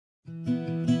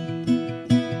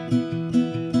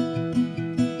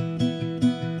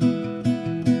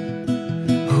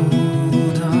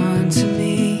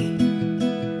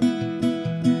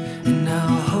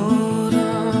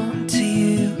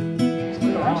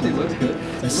actually looks good.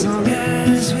 As long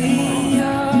as we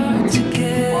are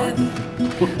together,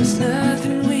 there's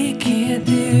nothing we can't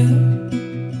do.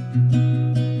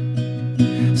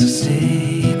 So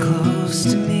stay close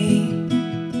to me,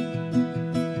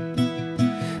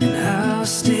 and I'll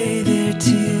stay there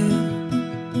too.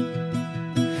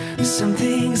 There's some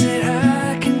things that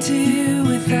I can do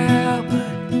without,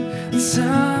 but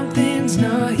something's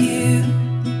not you.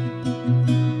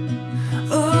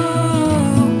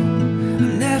 Oh,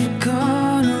 I'm never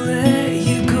gonna let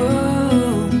you go.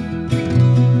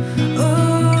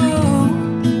 Oh,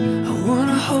 I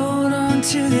wanna hold on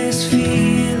to this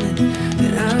feeling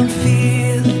that I'm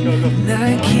feeling, and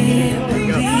I can't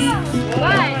believe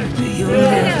that your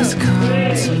love has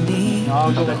come to me.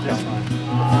 And forever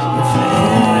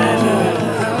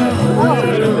I'll hold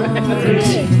on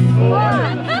to you.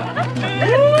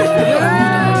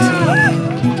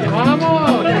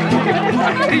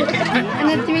 And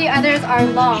the three others are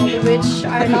long, which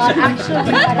are not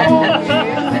actually better.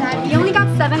 You only got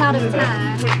 7 out of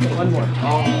 10. One more.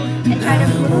 And try to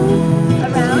move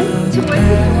around towards the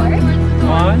door.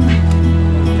 One.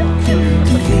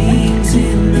 Things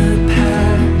in the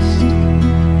past,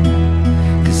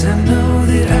 'cause I know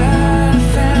that I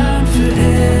found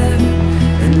forever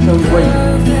and the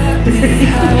love that we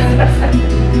have.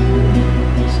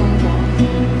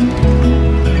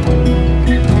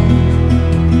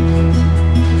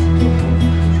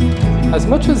 As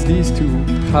much as these two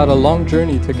had a long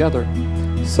journey together,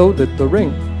 so did the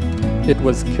ring. It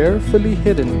was carefully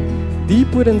hidden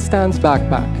deep within Stan's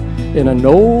backpack in an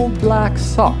old black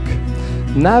sock,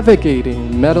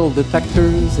 navigating metal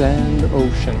detectors and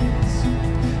oceans.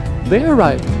 They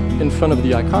arrived in front of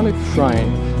the iconic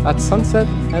shrine at sunset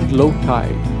and low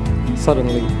tide.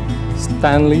 Suddenly,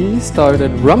 Stanley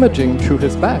started rummaging through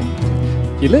his bag.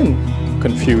 Yilin,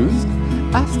 confused,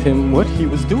 asked him what he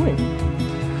was doing.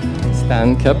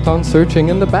 Stan kept on searching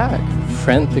in the bag,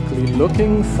 frantically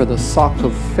looking for the sock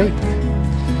of fate.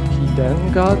 He then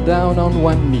got down on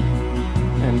one knee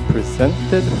and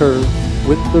presented her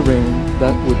with the ring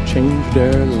that would change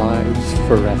their lives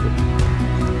forever.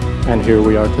 And here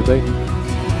we are today.